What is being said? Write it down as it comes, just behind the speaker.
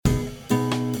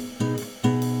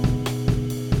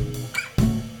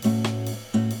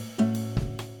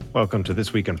Welcome to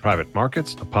This Week in Private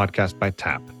Markets, a podcast by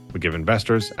TAP. We give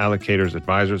investors, allocators,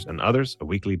 advisors, and others a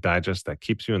weekly digest that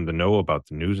keeps you in the know about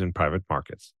the news in private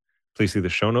markets. Please see the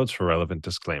show notes for relevant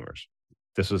disclaimers.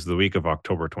 This was the week of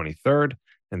October 23rd,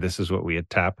 and this is what we at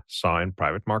TAP saw in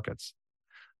private markets.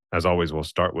 As always, we'll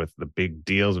start with the big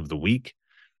deals of the week.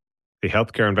 The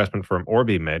healthcare investment firm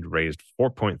OrbiMed raised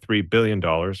 $4.3 billion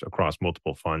across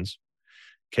multiple funds.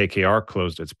 KKR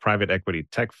closed its private equity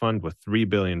tech fund with $3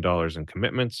 billion in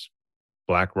commitments.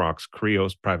 BlackRock's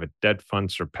Kreos private debt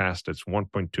fund surpassed its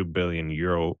 1.2 billion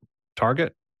euro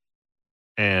target.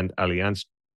 And Allianz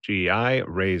GI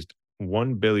raised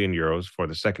 1 billion euros for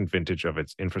the second vintage of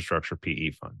its infrastructure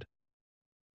PE fund.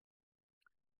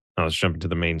 Now let's jump into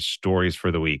the main stories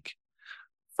for the week.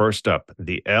 First up,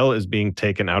 the L is being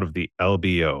taken out of the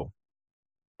LBO.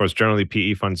 Of course, generally,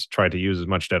 PE funds try to use as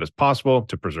much debt as possible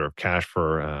to preserve cash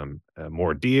for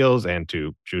more deals and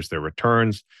to juice their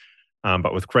returns.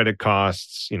 But with credit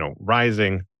costs,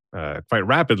 rising quite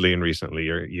rapidly in recent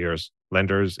years,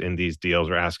 lenders in these deals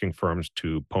are asking firms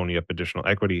to pony up additional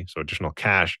equity, so additional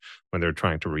cash, when they're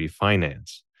trying to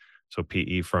refinance. So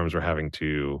PE firms are having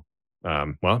to,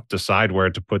 decide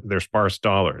where to put their sparse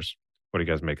dollars. What do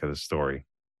you guys make of this story?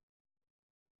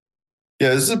 Yeah,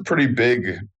 this is a pretty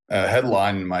big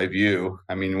headline in my view.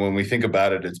 I mean, when we think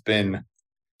about it, it's been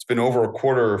over a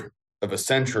quarter of a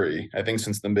century, I think,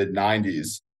 since the mid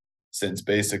 90s, since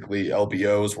basically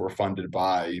LBOs were funded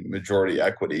by majority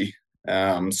equity.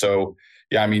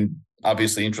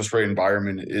 Obviously interest rate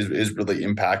environment is really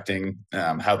impacting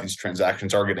how these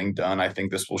transactions are getting done. I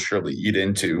think this will surely eat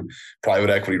into private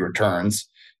equity returns.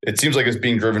 It seems like it's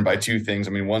being driven by two things.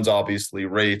 I mean, one's obviously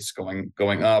rates going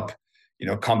up,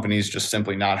 companies just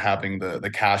simply not having the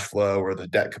cash flow or the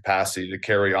debt capacity to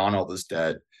carry on all this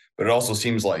debt. But it also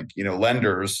seems like,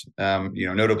 lenders,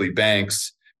 notably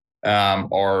banks,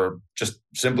 are just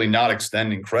simply not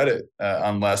extending credit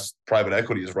unless private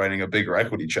equity is writing a bigger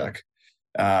equity check.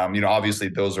 Obviously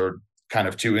those are kind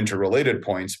of two interrelated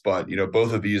points, but,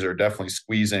 both of these are definitely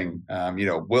squeezing,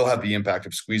 will have the impact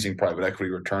of squeezing private equity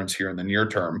returns here in the near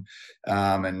term.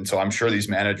 And so I'm sure these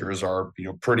managers are,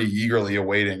 pretty eagerly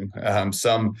awaiting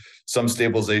some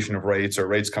stabilization of rates or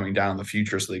rates coming down in the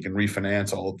future so they can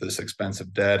refinance all of this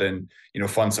expensive debt and,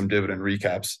 fund some dividend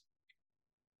recaps.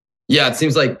 Yeah, it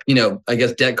seems like, I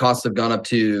guess debt costs have gone up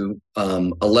to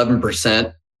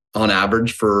 11% on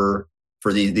average for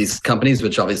these companies,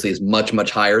 which obviously is much, much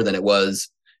higher than it was,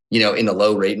 in a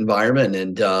low rate environment.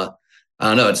 And I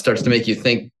don't know, it starts to make you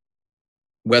think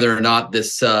whether or not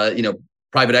this,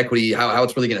 private equity, how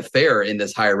it's really going to fare in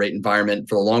this higher rate environment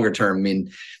for the longer term. I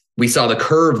mean, we saw the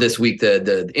curve this week,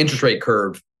 the interest rate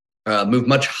curve move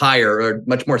much higher, or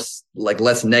much more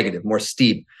less negative, more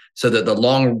steep. So that the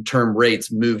long-term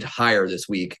rates moved higher this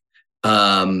week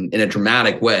in a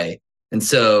dramatic way. And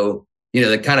so,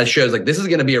 that kind of shows like this is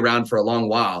going to be around for a long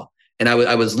while. And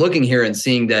I was looking here and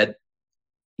seeing that,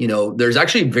 there's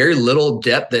actually very little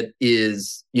debt that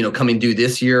is, coming due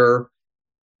this year.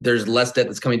 There's less debt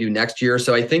that's coming due next year.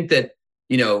 So I think that,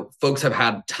 folks have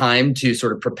had time to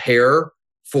sort of prepare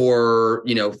for,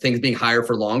 things being higher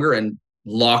for longer and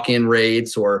lock in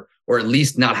rates or at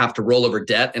least not have to roll over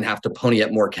debt and have to pony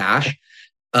up more cash.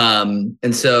 And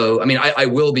so, I mean, I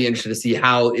will be interested to see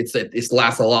how it's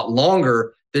lasts a lot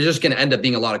longer. There's just going to end up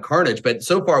being a lot of carnage. But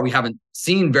so far, we haven't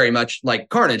seen very much like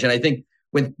carnage. And I think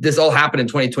when this all happened in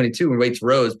 2022, when rates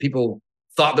rose, people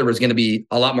thought there was going to be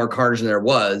a lot more carnage than there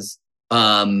was.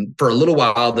 For a little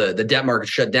while, the debt market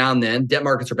shut down then. Debt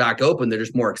markets are back open. They're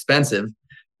just more expensive.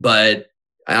 But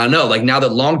I don't know, like now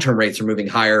that long-term rates are moving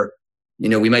higher,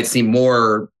 we might see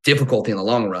more difficulty in the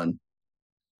long run.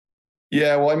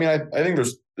 Yeah, well, I mean, I think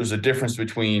there's a difference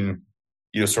between,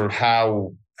 sort of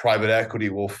how private equity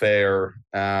will fare,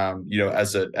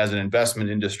 as an investment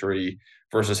industry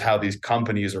versus how these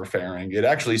companies are faring. It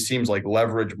actually seems like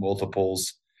leverage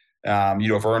multiples,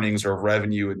 of earnings or of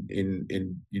revenue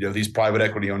in these private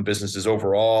equity owned businesses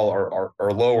overall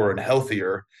are lower and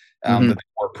healthier than they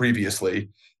were previously.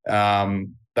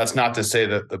 That's not to say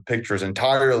that the picture is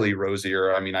entirely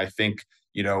rosier. I mean, I think,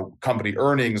 company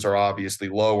earnings are obviously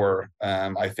lower,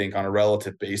 I think, on a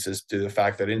relative basis to the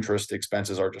fact that interest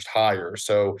expenses are just higher.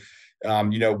 So,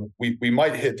 we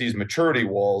might hit these maturity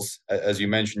walls, as you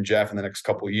mentioned, Jeff, in the next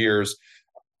couple of years.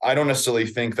 I don't necessarily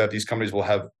think that these companies will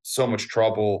have so much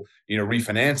trouble,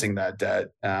 refinancing that debt,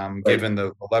 given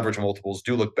the leverage multiples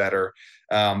do look better.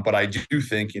 But I do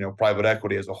think, private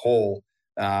equity as a whole,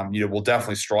 will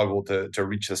definitely struggle to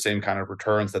reach the same kind of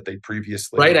returns that they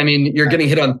previously. Right. I mean, you're getting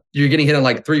hit on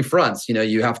like three fronts.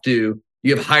 You have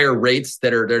higher rates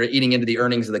that are eating into the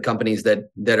earnings of the companies that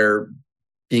are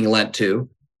being lent to.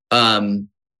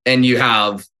 and you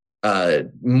have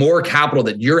more capital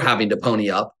that you're having to pony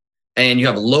up, and you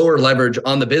have lower leverage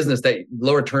on the business, that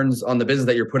lower returns on the business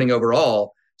that you're putting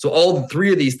overall. So all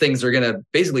three of these things are going to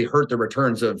basically hurt the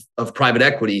returns of private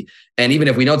equity. And even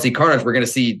if we don't see carnage, we're going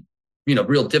to see,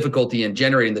 real difficulty in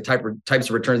generating the types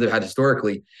of returns they've had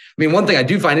historically. I mean, one thing I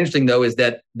do find interesting though is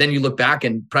that then you look back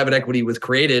and private equity was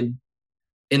created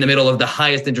in the middle of the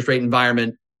highest interest rate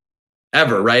environment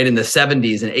ever, right? In the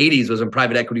 70s and 80s was when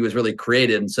private equity was really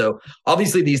created. And so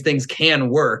obviously these things can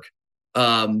work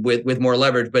with more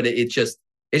leverage, but it's just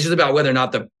about whether or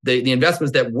not the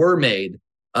investments that were made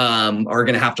are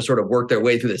going to have to sort of work their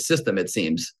way through the system, it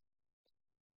seems.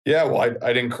 Yeah, well,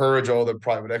 I'd encourage all the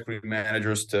private equity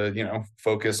managers to,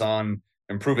 focus on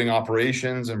improving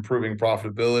operations, improving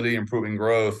profitability, improving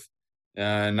growth,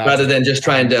 rather than just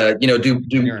trying to,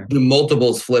 do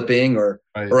multiples flipping or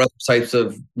other types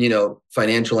of,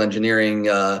 financial engineering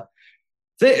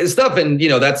stuff. And,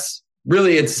 that's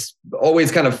really, it's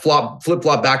always kind of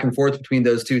flip-flop back and forth between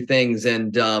those two things.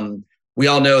 And we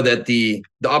all know that the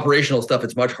operational stuff,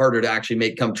 it's much harder to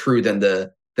actually come true than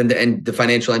the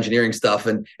financial engineering stuff,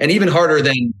 and even harder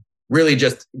than really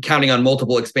just counting on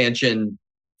multiple expansion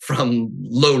from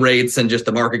low rates and just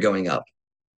the market going up.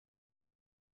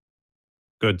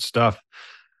 Good stuff.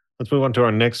 Let's move on to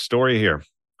our next story here.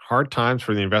 Hard times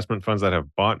for the investment funds that have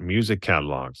bought music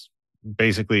catalogs.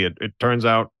 Basically, it turns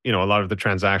out, a lot of the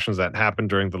transactions that happened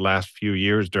during the last few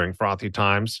years during frothy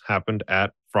times happened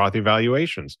at frothy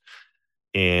valuations.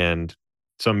 And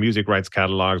some music rights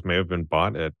catalogs may have been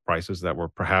bought at prices that were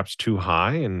perhaps too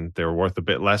high, and they're worth a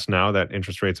bit less now that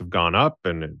interest rates have gone up.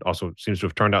 And it also seems to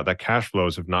have turned out that cash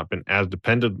flows have not been as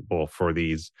dependable for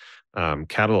these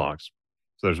catalogs.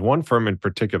 So there's one firm in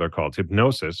particular called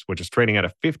Hypnosis, which is trading at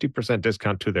a 50%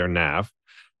 discount to their NAV.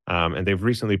 And they've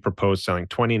recently proposed selling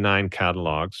 29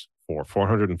 catalogs for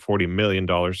 $440 million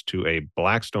to a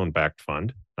Blackstone-backed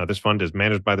fund. Now, this fund is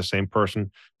managed by the same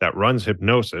person that runs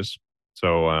Hypnosis.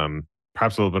 So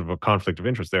perhaps a little bit of a conflict of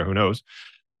interest there, who knows?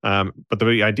 But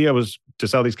the idea was to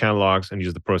sell these catalogs and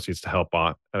use the proceeds to help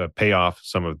pay off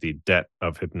some of the debt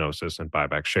of Hypnosis and buy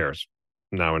back shares.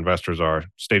 Now, investors are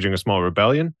staging a small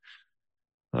rebellion.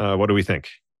 What do we think?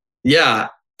 Yeah,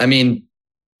 I mean,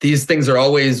 these things are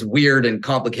always weird and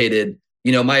complicated.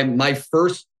 My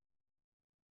first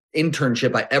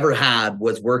internship I ever had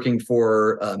was working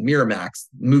for Miramax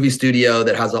movie studio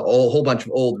that has a whole bunch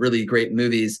of old, really great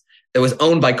movies that was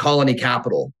owned by Colony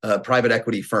Capital, a private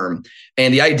equity firm.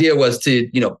 And the idea was to,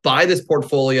 buy this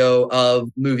portfolio of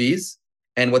movies.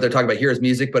 And what they're talking about here is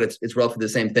music, but it's roughly the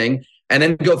same thing. And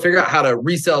then go figure out how to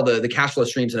resell the cash flow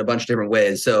streams in a bunch of different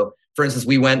ways. So for instance,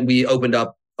 we opened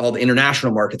up all the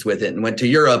international markets with it and went to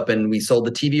Europe, and we sold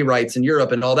the TV rights in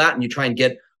Europe and all that. And you try and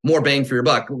get more bang for your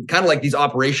buck, kind of like these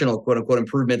operational quote unquote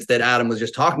improvements that Adam was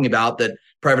just talking about that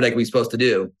private equity is supposed to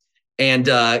do. And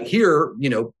here,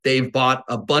 they've bought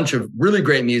a bunch of really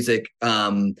great music,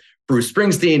 Bruce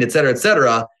Springsteen, et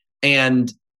cetera,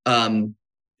 and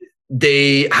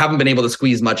they haven't been able to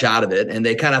squeeze much out of it. And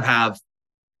they kind of have,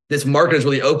 this market has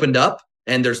really opened up,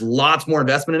 and there's lots more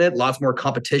investment in it, lots more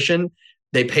competition.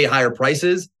 They pay higher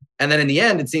prices. And then in the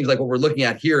end, it seems like what we're looking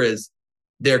at here is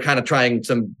they're kind of trying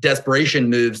some desperation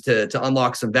moves to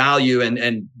unlock some value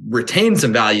and retain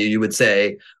some value, you would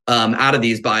say, out of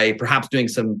these by perhaps doing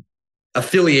some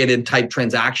affiliated type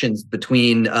transactions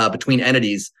between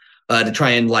entities to try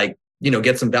and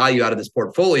get some value out of this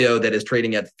portfolio that is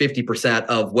trading at 50%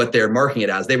 of what they're marking it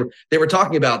as. They were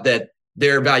talking about that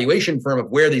their valuation firm of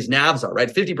where these NAVs are, right?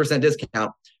 50%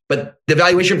 discount, but the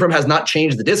valuation firm has not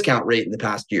changed the discount rate in the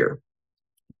past year.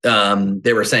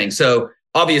 They were saying, so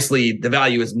obviously the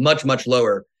value is much, much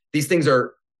lower. These things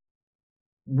are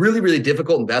really, really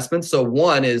difficult investments. So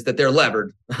one is that they're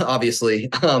levered, obviously.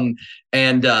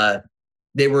 And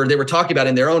they were talking about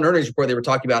in their own earnings report, they were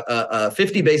talking about a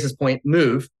 50 basis point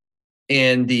move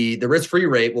in the risk-free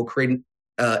rate will create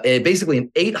basically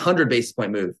an 800 basis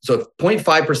point move. So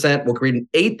 0.5% will create an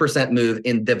 8% move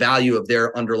in the value of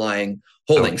their underlying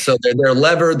holdings. So they're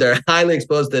levered, they're highly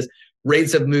exposed to this.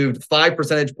 Rates have moved 5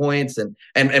 percentage points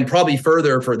and probably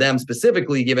further for them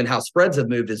specifically, given how spreads have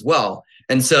moved as well.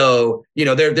 And so,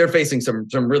 they're facing some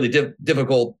really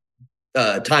difficult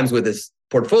times with this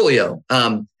portfolio.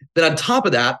 Then on top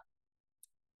of that,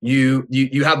 you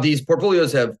have these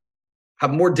portfolios have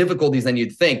more difficulties than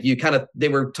you'd think. They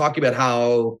were talking about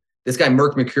how this guy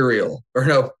Mercurial.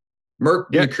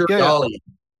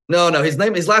 No, his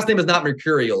last name is not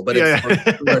Mercurial, but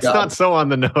it's not so on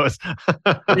the nose.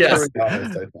 Yes,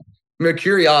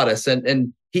 Mercuriadis,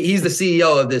 and he's the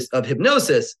CEO of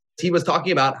Hypnosis. He was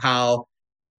talking about how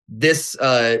this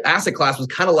asset class was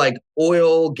kind of like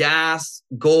oil, gas,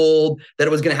 gold, that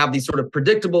it was going to have these sort of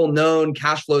predictable, known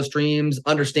cash flow streams,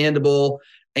 understandable.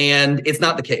 And it's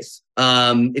not the case.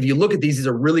 If you look at these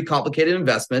are really complicated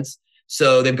investments.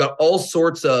 So they've got all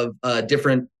sorts of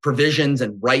different provisions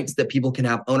and rights that people can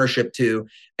have ownership to.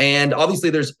 And obviously,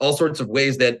 there's all sorts of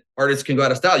ways that artists can go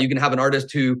out of style. You can have an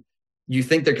artist who you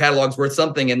think their catalog's worth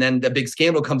something, and then the big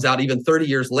scandal comes out even 30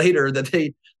 years later that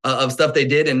they of stuff they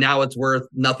did, and now it's worth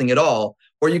nothing at all.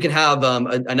 Or you can have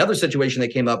another situation that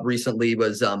came up recently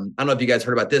was I don't know if you guys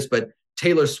heard about this, but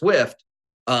Taylor Swift,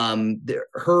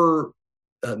 her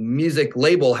music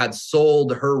label had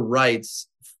sold her rights,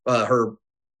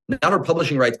 not her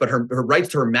publishing rights, but her rights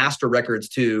to her master records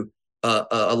to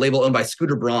a label owned by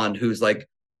Scooter Braun, who's like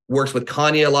works with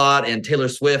Kanye a lot, and Taylor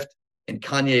Swift and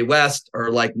Kanye West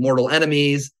are like mortal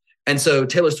enemies. And so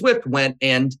Taylor Swift went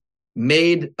and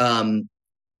remade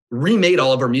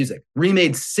all of her music,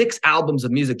 remade 6 albums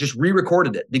of music, just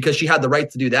re-recorded it because she had the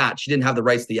rights to do that. She didn't have the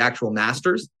rights to the actual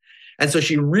masters. And so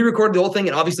she re-recorded the whole thing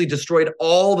and obviously destroyed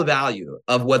all the value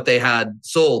of what they had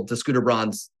sold to Scooter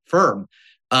Braun's firm,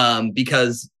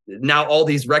 because now all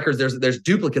these records, there's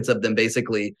duplicates of them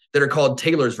basically that are called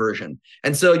Taylor's version.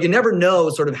 And so you never know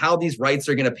sort of how these rights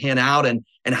are going to pan out and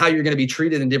how you're going to be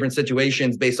treated in different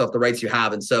situations based off the rights you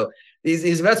have. And so these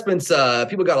investments,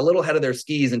 people got a little ahead of their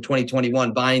skis in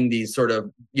 2021 buying these sort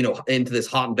of, into this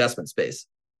hot investment space.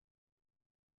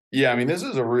 Yeah, I mean, this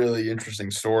is a really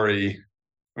interesting story.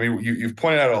 I mean, you've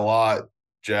pointed out a lot,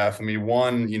 Jeff. I mean,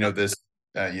 one, this,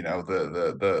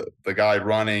 the guy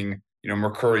running,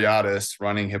 Mercuriadis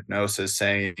running Hypnosis,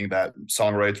 saying that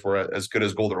song rights were as good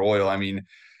as gold or oil. I mean,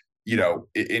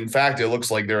 in fact, it looks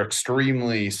like they're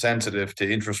extremely sensitive to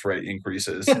interest rate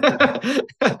increases.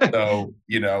 So,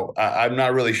 I'm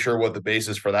not really sure what the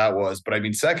basis for that was. But I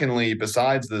mean, secondly,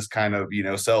 besides this kind of,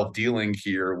 self-dealing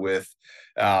here with,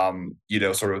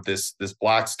 sort of this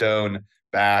Blackstone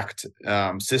backed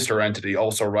sister entity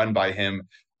also run by him.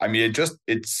 I mean,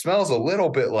 it smells a little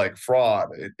bit like fraud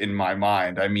in my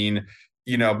mind. I mean,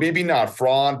 maybe not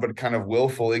fraud, but kind of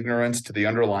willful ignorance to the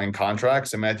underlying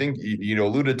contracts. I mean, I think you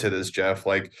alluded to this, Jeff,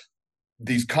 like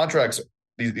these contracts,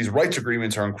 these rights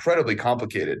agreements are incredibly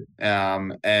complicated.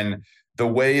 And the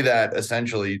way that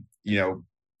essentially,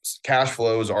 cash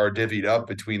flows are divvied up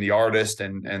between the artist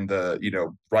and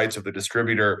the rights of the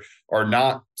distributor are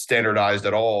not standardized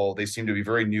at all. They seem to be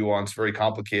very nuanced, very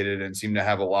complicated, and seem to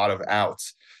have a lot of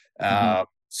outs.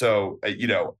 So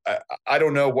I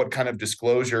don't know what kind of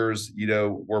disclosures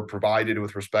were provided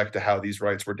with respect to how these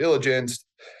rights were diligenced,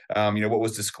 what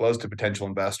was disclosed to potential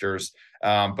investors,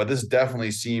 but this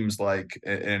definitely seems like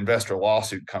an investor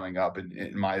lawsuit coming up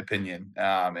in my opinion,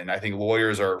 and I think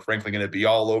lawyers are frankly going to be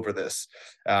all over this.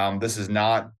 This is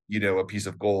not a piece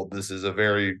of gold. This is a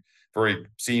very, very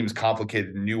seems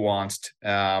complicated and nuanced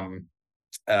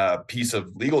piece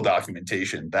of legal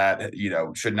documentation that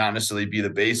should not necessarily be the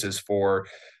basis for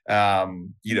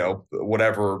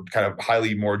whatever kind of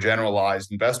highly more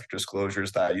generalized investor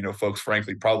disclosures that folks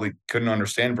frankly probably couldn't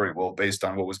understand very well based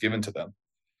on what was given to them.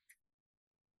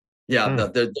 Yeah,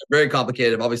 they're very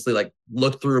complicated. I've obviously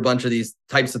looked through a bunch of these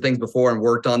types of things before and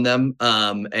worked on them.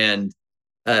 They're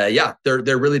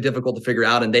really difficult to figure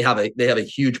out, and they have a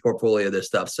huge portfolio of this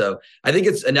stuff. So I think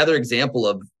it's another example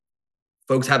of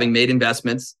folks having made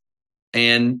investments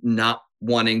and not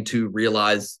wanting to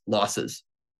realize losses.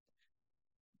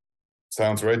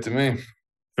 Sounds right to me.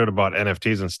 Should have bought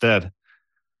NFTs instead.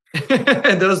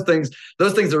 And those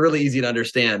things are really easy to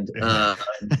understand.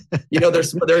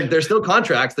 They're still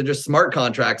contracts. They're just smart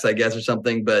contracts, I guess, or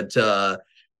something. But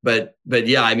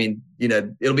yeah, I mean,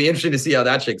 it'll be interesting to see how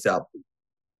that shakes out.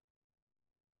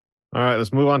 All right,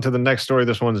 let's move on to the next story.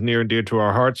 This one's near and dear to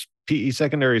our hearts. PE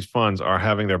secondaries funds are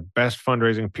having their best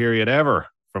fundraising period ever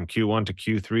from Q1 to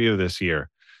Q3 of this year.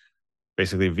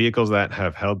 Basically, vehicles that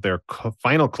have held their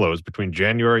final close between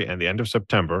January and the end of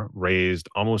September raised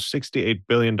almost $68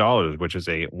 billion, which is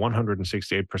a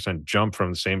 168% jump from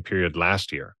the same period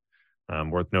last year.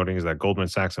 Worth noting is that Goldman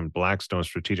Sachs and Blackstone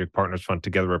Strategic Partners Fund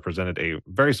together represented a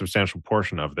very substantial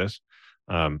portion of this.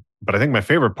 But I think my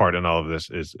favorite part in all of this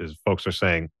is folks are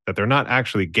saying that they're not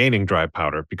actually gaining dry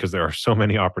powder because there are so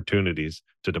many opportunities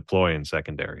to deploy in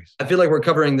secondaries. I feel like we're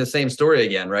covering the same story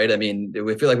again, right? I mean,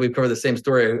 we feel like we've covered the same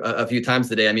story a few times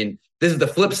today. I mean, this is the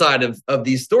flip side of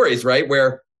these stories, right?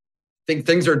 Where I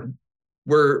think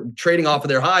we're trading off of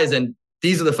their highs, and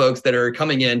these are the folks that are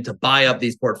coming in to buy up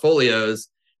these portfolios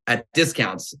at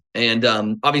discounts. And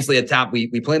obviously at TAP, we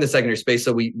play in the secondary space,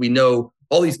 so we know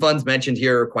all these funds mentioned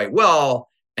here quite well,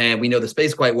 and we know the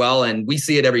space quite well, and we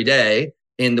see it every day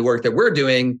in the work that we're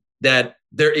doing. that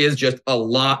there is just a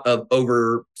lot of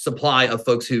oversupply of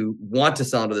folks who want to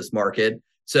sell into this market.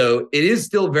 So it is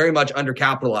still very much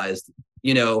undercapitalized.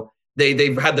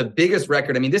 They've had the biggest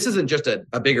record. I mean, this isn't just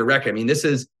a bigger record. I mean, this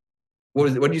is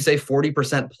what did you say,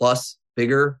 40% plus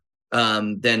bigger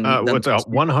than what's a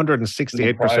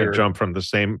 168% jump from the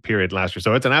same period last year.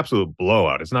 So it's an absolute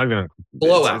blowout. It's not even a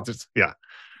blowout. Yeah.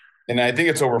 And I think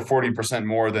it's over 40%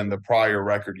 more than the prior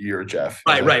record year, Jeff.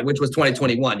 Right, which was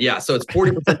 2021. Yeah, so it's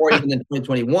 40% more even than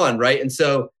 2021, right? And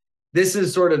so this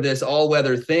is sort of this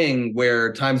all-weather thing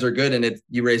where times are good and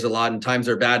you raise a lot, and times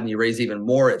are bad and you raise even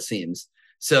more, it seems.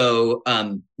 So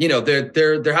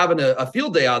they're having a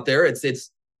field day out there.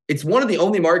 It's one of the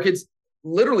only markets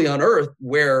literally on earth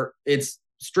where it's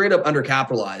straight up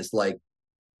undercapitalized. Like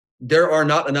there are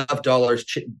not enough dollars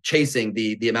chasing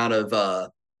the amount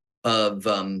of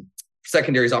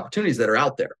secondaries opportunities that are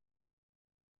out there.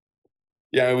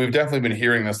 Yeah, we've definitely been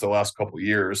hearing this the last couple of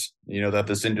years, that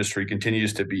this industry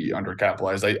continues to be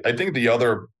undercapitalized. I think the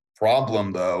other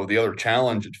problem, though, the other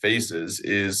challenge it faces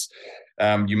is,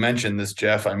 you mentioned this,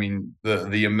 Jeff. I mean,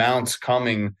 the amounts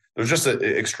coming, there's just an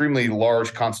extremely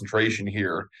large concentration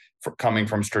here coming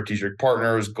from strategic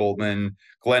partners, Goldman,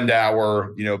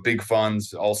 Glendower, big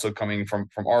funds also coming from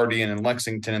Ardian and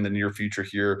Lexington in the near future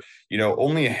here.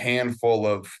 Only a handful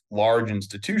of large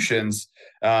institutions,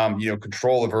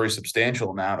 control a very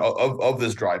substantial amount of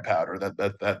this dry powder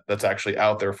that's actually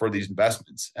out there for these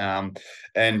investments. And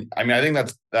I mean, I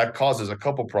think that causes a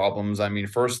couple problems. I mean,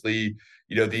 firstly,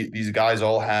 these guys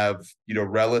all have,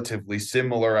 relatively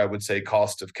similar, I would say,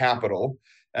 cost of capital.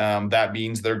 That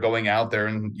means they're going out there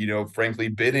and, frankly,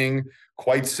 bidding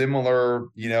quite similar,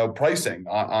 pricing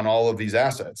on all of these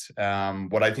assets.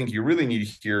 What I think you really need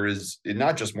here is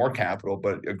not just more capital,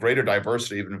 but a greater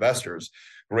diversity of investors,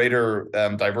 greater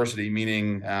diversity,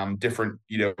 meaning different,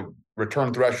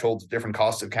 return thresholds, different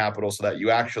costs of capital, so that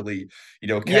you actually,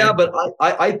 Yeah, but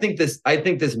I think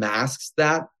this masks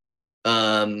that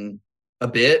a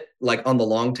bit. Like on the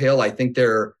long tail, I think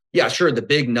yeah, sure, the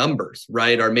big numbers,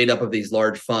 right, are made up of these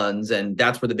large funds, and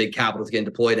that's where the big capital is getting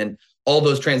deployed. And all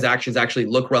those transactions actually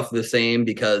look roughly the same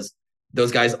because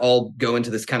those guys all go into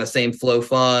this kind of same flow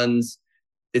funds.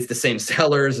 It's the same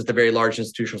sellers. It's the very large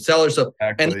institutional sellers. So,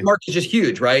 exactly. And the market is just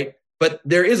huge, right? But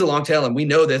there is a long tail, and we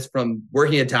know this from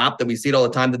working at TAP, that we see it all the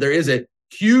time, that there is a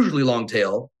hugely long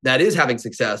tail that is having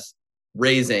success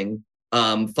raising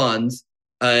funds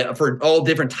for all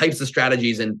different types of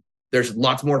strategies. And there's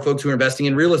lots more folks who are investing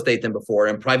in real estate than before,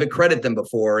 and private credit than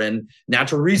before, and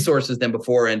natural resources than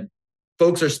before. And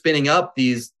folks are spinning up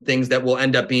these things that will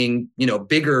end up being,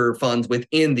 bigger funds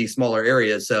within these smaller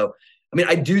areas. So, I mean,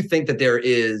 I do think that there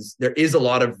is a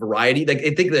lot of variety. Like,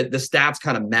 I think that the stats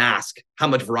kind of mask how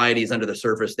much variety is under the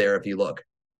surface there. If you look,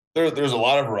 there's a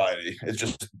lot of variety. It's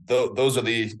just that's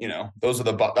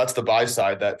the buy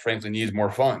side that frankly needs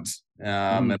more funds.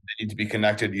 And they need to be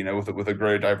connected, with a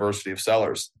greater diversity of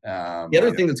sellers. The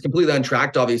other thing that's completely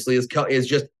untracked, obviously, is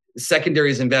just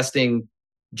secondaries investing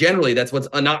generally. That's what's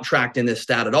not tracked in this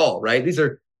stat at all, right? These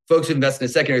are folks who invest in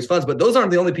secondaries funds, but those aren't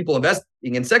the only people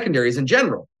investing in secondaries in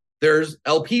general. There's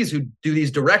LPs who do these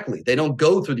directly. They don't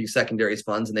go through these secondaries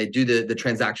funds, and they do the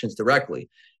transactions directly.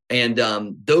 And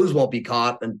those won't be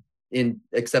caught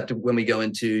except when we go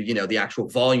into, the actual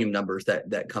volume numbers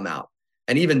that come out.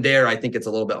 And even there, I think it's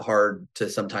a little bit hard to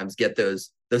sometimes get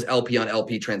those LP on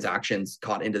LP transactions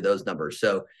caught into those numbers.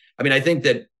 So, I mean, I think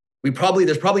that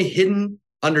there's probably hidden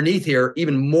underneath here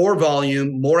even more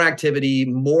volume, more activity,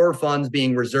 more funds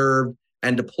being reserved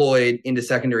and deployed into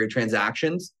secondary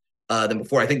transactions than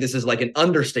before. I think this is like an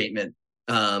understatement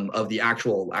of the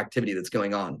actual activity that's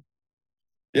going on.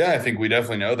 Yeah, I think we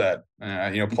definitely know that.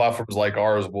 Platforms like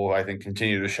ours will, I think,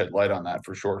 continue to shed light on that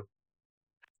for sure.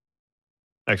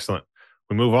 Excellent.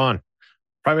 We move on.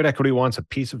 Private equity wants a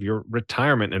piece of your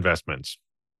retirement investments.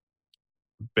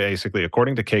 Basically,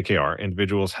 according to KKR,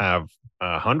 individuals have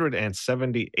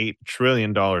 $178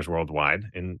 trillion worldwide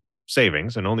in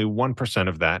savings, and only 1%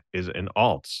 of that is in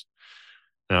alts.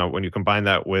 Now, when you combine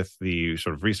that with the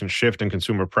sort of recent shift in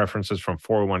consumer preferences from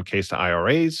 401ks to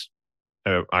IRAs,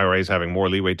 IRAs having more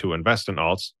leeway to invest in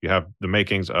alts, you have the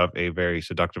makings of a very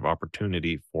seductive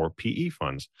opportunity for PE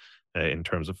funds in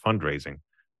terms of fundraising.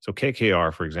 So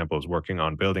KKR, for example, is working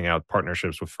on building out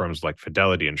partnerships with firms like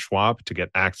Fidelity and Schwab to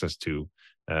get access to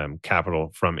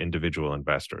capital from individual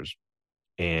investors.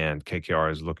 And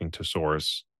KKR is looking to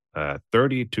source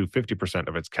 30 to 50%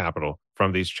 of its capital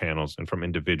from these channels and from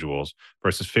individuals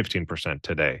versus 15%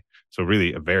 today. So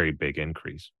really a very big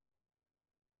increase.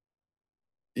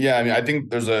 Yeah, I mean, I think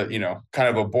there's a,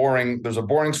 kind of there's a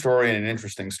boring story and an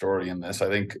interesting story in this. I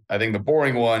think the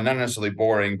boring one, not necessarily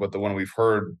boring, but the one we've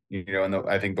heard, and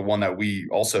I think the one that we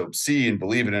also see and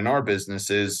believe in our business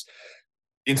is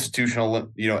institutional,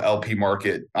 LP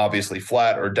market, obviously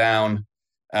flat or down,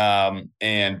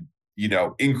 and,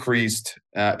 increased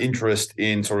interest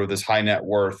in sort of this high net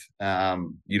worth,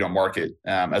 market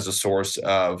as a source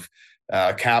of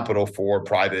capital for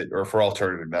private or for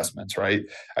alternative investments, right?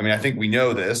 I mean, I think we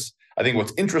know this. I think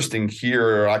what's interesting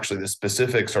here are actually the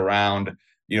specifics around,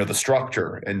 the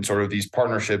structure and sort of these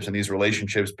partnerships and these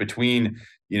relationships between,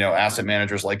 asset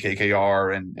managers like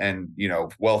KKR and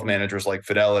wealth managers like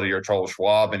Fidelity or Charles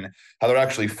Schwab, and how they're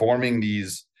actually forming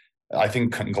these, I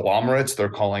think, conglomerates, they're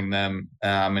calling them,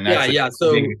 and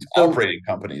actually operating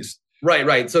companies.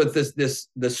 Right. So it's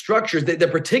the structures, the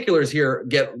particulars here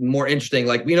get more interesting.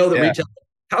 Like we know that retail,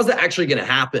 how's that actually going to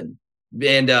happen?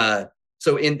 And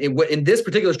so in this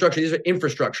particular structure, these are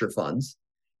infrastructure funds,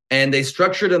 and they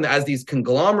structured them as these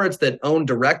conglomerates that own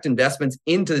direct investments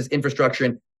into this infrastructure.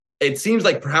 And it seems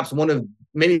like perhaps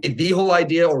maybe the whole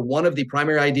idea or one of the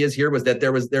primary ideas here was that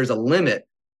there's a limit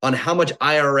on how much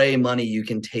IRA money you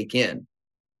can take in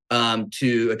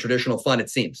to a traditional fund, it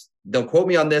seems. Don't quote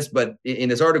me on this, but in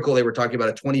this article, they were talking about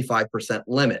a 25%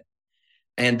 limit.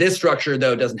 And this structure,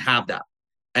 though, doesn't have that.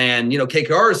 And,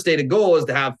 KKR's stated goal is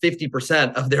to have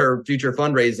 50% of their future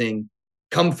fundraising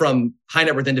come from high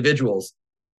net worth individuals,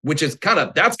 which is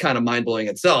that's kind of mind blowing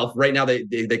itself. Right now,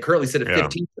 they currently sit at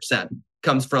 15%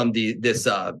 comes from this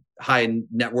high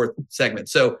net worth segment.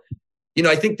 So,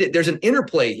 I think that there's an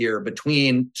interplay here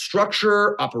between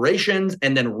structure, operations,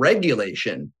 and then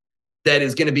regulation that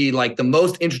is going to be like the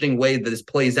most interesting way that this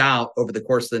plays out over the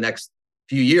course of the next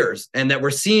few years. And that we're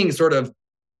seeing sort of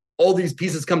all these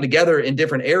pieces come together in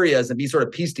different areas and be sort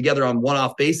of pieced together on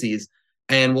one-off bases.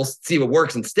 And we'll see what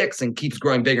works and sticks and keeps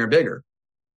growing bigger and bigger.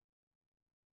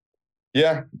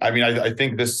 Yeah. I mean, I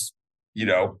think this,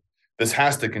 this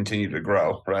has to continue to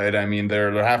grow, right? I mean,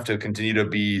 there have to continue to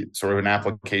be sort of an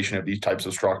application of these types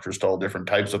of structures to all different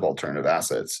types of alternative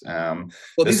assets. Well,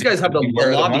 these guys have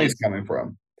where the money's coming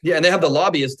from. Yeah, and they have the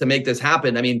lobbyists to make this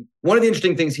happen. I mean, one of the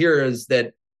interesting things here is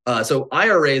that so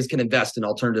IRAs can invest in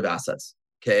alternative assets,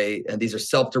 okay? And these are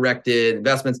self-directed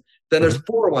investments. Then there's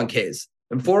 401ks,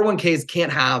 and 401ks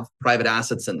can't have private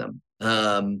assets in them.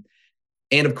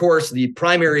 And of course, the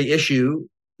primary issue,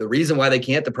 the reason why they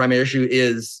can't, the primary issue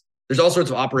is there's all sorts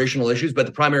of operational issues, but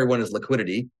the primary one is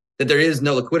liquidity, that there is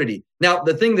no liquidity. Now,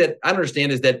 the thing that I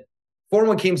understand is that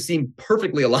 401ks seem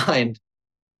perfectly aligned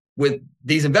with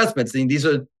these investments. These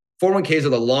are 401ks are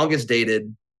the longest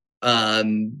dated type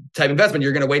investment.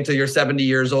 You're going to wait till you're 70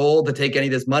 years old to take any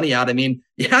of this money out. I mean,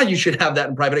 yeah, you should have that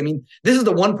in private. I mean, this is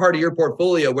the one part of your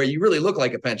portfolio where you really look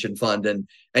like a pension fund, and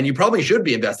you probably should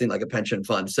be investing like a pension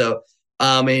fund. So,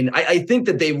 I mean, I think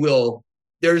that they will.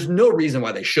 There's no reason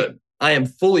why they shouldn't. I am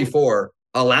fully for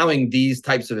allowing these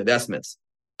types of investments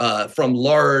from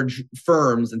large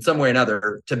firms in some way or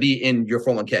another to be in your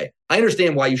 401k. I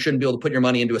understand why you shouldn't be able to put your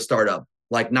money into a startup,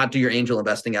 like not do your angel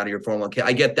investing out of your 401k.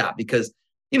 I get that because,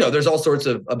 there's all sorts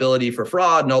of ability for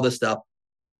fraud and all this stuff.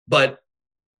 But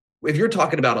if you're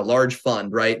talking about a large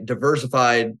fund, right,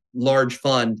 diversified large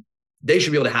fund, they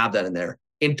should be able to have that in there.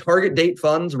 In target date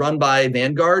funds run by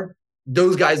Vanguard,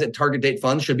 those guys at target date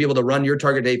funds should be able to run your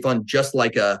target date fund just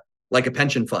like a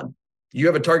pension fund. You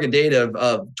have a target date of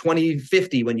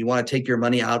 2050 when you want to take your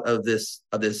money out of this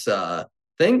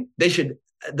thing. They should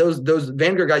those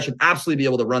Vanguard guys should absolutely be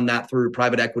able to run that through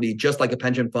private equity just like a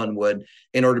pension fund would,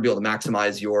 in order to be able to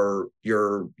maximize your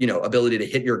ability to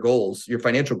hit your goals, your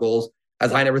financial goals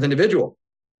as a high net worth individual.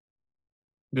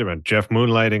 Yeah, but Jeff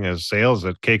moonlighting as sales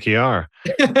at KKR.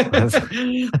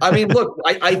 I mean, look,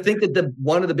 I think that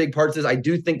one of the big parts is I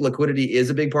do think liquidity is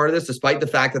a big part of this, despite the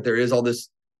fact that there is all this.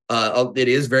 It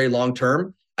is very long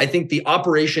term. I think the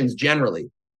operations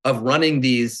generally of running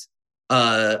these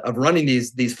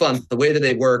funds, the way that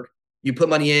they work, you put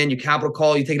money in, you capital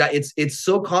call, you take it out. It's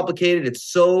so complicated. It's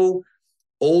so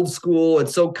old school.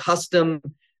 It's so custom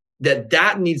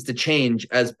that needs to change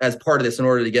as part of this in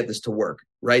order to get this to work.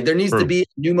 Right. There needs to be a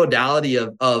new modality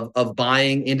of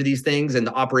buying into these things and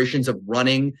the operations of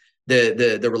running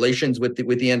the relations with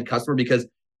the end customer, because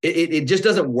it just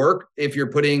doesn't work if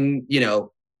you're putting,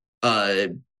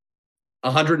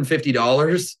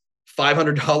 $150,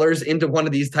 $500 into one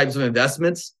of these types of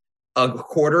investments a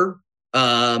quarter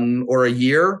or a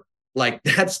year. Like,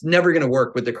 that's never going to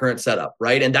work with the current setup.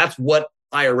 Right. And that's what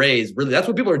IRAs really, that's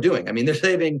what people are doing. I mean, they're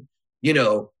saving,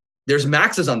 there's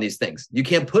maxes on these things. You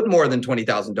can't put more than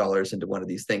 $20,000 into one of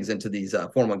these things, into these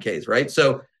 401ks, right?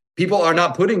 So people are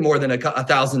not putting more than a couple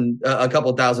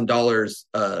 $1,000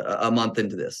 a month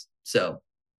into this. So,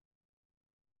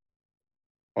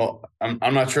 well,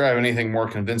 I'm not sure I have anything more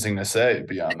convincing to say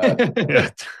beyond that. Yeah.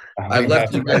 I've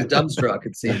left you guys dumbstruck,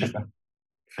 it seems.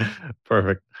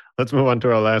 Perfect. Let's move on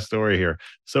to our last story here.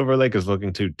 Silver Lake is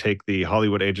looking to take the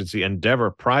Hollywood agency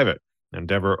Endeavor private.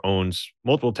 Endeavor owns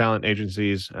multiple talent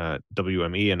agencies,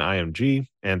 WME and IMG,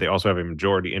 and they also have a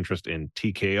majority interest in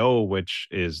TKO, which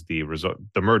is the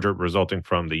merger resulting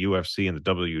from the UFC and the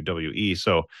WWE.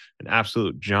 So an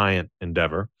absolute giant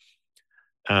endeavor.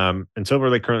 And Silver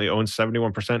Lake currently owns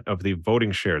 71% of the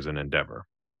voting shares in Endeavor.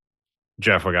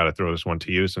 Jeff, I got to throw this one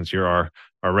to you since you're our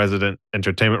resident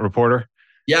entertainment reporter.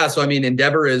 Yeah, so I mean,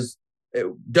 Endeavor is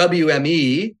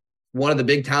WME, one of the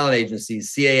big talent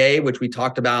agencies. CAA, which we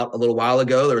talked about a little while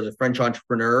ago, there was a French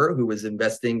entrepreneur who was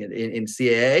investing in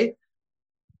CAA.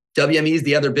 WME is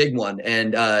the other big one,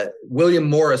 and William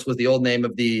Morris was the old name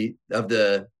of the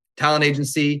talent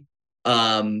agency.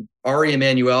 Ari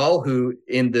Emanuel, who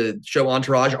in the show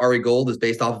Entourage, Ari Gold is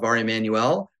based off of Ari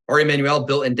Emanuel. Ari Emanuel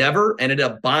built Endeavor, ended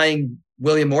up buying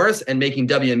William Morris and making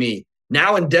WME.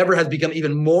 Now Endeavor has become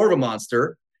even more of a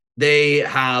monster. They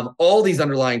have all these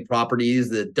underlying properties,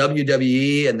 the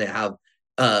WWE, and they have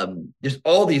just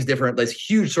all these different, this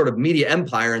huge sort of media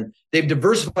empire. And they've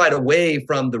diversified away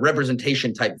from the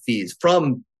representation type fees,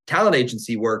 from talent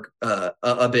agency work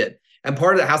a bit. And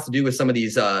part of that has to do with some of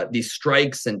these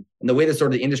strikes and the way that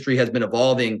sort of the industry has been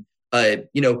evolving.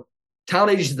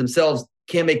 Talent agencies themselves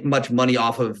can't make much money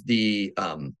off of the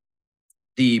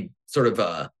sort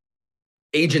of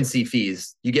agency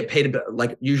fees. You get paid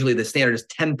like usually the standard is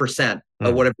 10%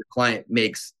 of whatever your client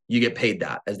makes. You get paid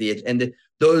that as the and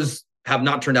those have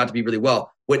not turned out to be really well.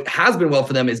 What has been well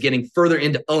for them is getting further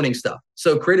into owning stuff.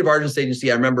 So Creative Artists Agency,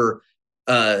 I remember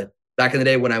back in the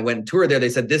day when I went and toured there, they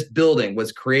said this building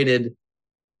was created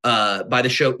by the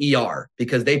show ER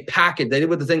because they did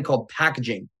with the thing called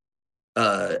packaging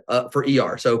for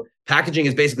ER. So packaging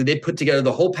is basically they put together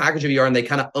the whole package of ER and they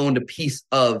kind of owned a piece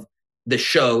of the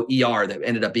show ER that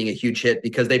ended up being a huge hit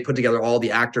because they put together all the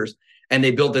actors and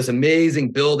they built this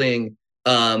amazing building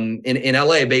in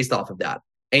LA based off of that.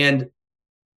 And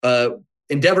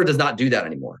Endeavor does not do that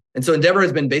anymore. And so Endeavor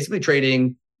has been basically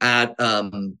trading at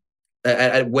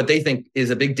what they think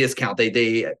is a big discount.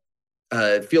 They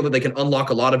feel that they can unlock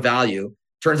a lot of value.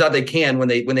 Turns out they can when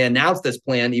they announced this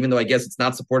plan, even though I guess it's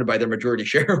not supported by their majority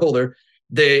shareholder.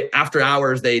 After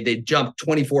hours they jumped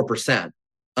 24%.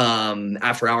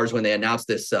 After hours when they announced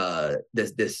this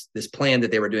plan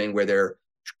that they were doing where they're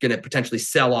going to potentially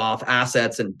sell off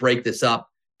assets and break this up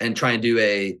and try and do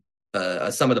a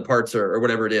sum of the parts or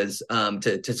whatever it is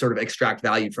to sort of extract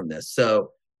value from this.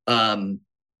 So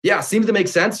seems to make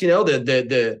sense.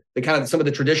 The kind of some of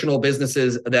the traditional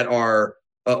businesses that are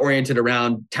oriented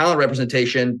around talent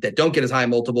representation that don't get as high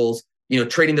multiples,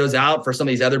 trading those out for some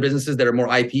of these other businesses that are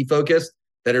more IP focused,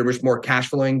 that are just more cash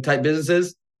flowing type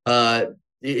businesses,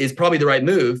 is probably the right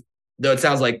move. Though it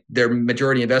sounds like their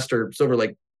majority investor, Silver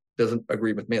Lake, doesn't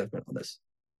agree with management on this.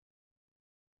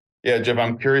 Yeah, Jeff,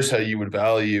 I'm curious how you would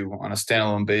value on a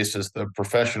standalone basis the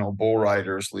Professional Bull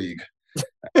Riders League.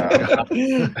 Not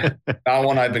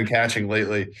one I've been catching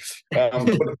lately. But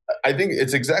I think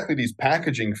it's exactly these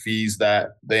packaging fees that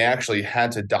they actually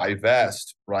had to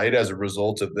divest, right, as a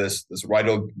result of this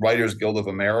Writers Guild of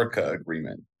America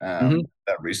agreement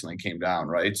that recently came down,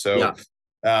 right? So,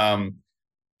 I mean,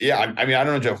 I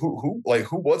don't know, Jeff, who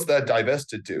was that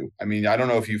divested to? I mean, I don't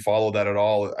know if you follow that at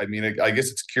all. I mean, I guess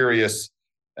it's curious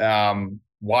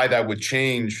why that would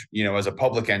change, as a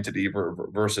public entity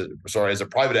as a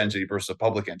private entity versus a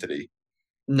public entity.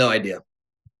 No idea.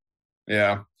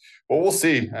 Yeah. Well, we'll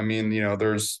see. I mean,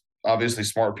 there's obviously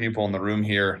smart people in the room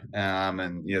here.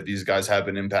 And, these guys have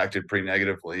been impacted pretty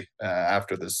negatively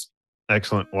after this.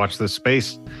 Excellent. Watch this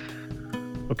space.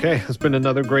 Okay. It's been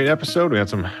another great episode. We had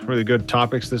some really good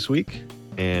topics this week,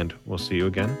 and we'll see you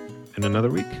again in another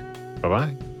week.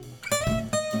 Bye-bye.